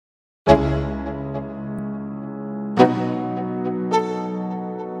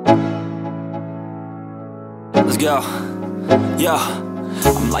Yo, yo,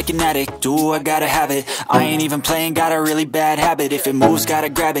 I'm like an addict, do I gotta have it. I ain't even playing, got a really bad habit. If it moves, gotta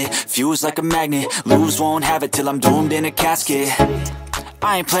grab it, fuse like a magnet. Lose, won't have it till I'm doomed in a casket.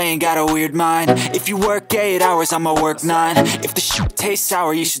 I ain't playing, got a weird mind. If you work 8 hours, I'ma work 9. If the shit tastes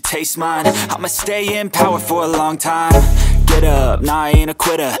sour, you should taste mine. I'ma stay in power for a long time. Get up, nah, I ain't a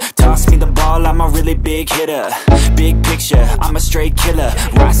quitter. Toss me the ball, I'm a really big hitter. Big picture, I'm a straight killer.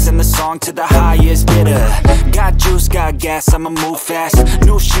 Rising the song to the highest bidder. Got juice, got gas, I'ma move fast.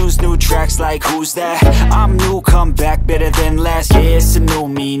 New shoes, new tracks, like who's that? I'm new, come back, better than last. Yeah, it's a new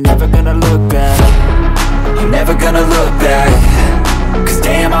me, never gonna look back. I'm never gonna look back. Cause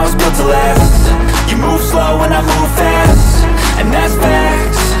damn, I was built to last. You move slow and I move fast, and that's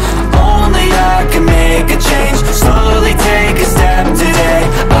facts. Only I can make a change. Slowly take a step today.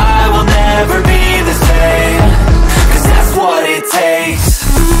 I will never be the same. Cause that's what it takes.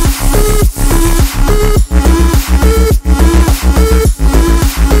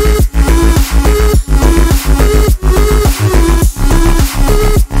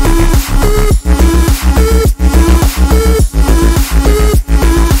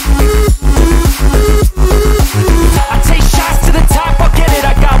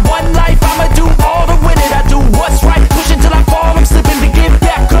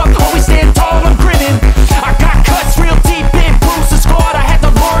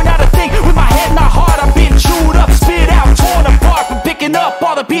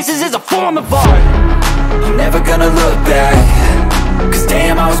 Pieces is a form of art. I'm never gonna look back. Cause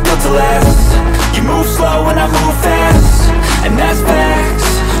damn, I was built to last.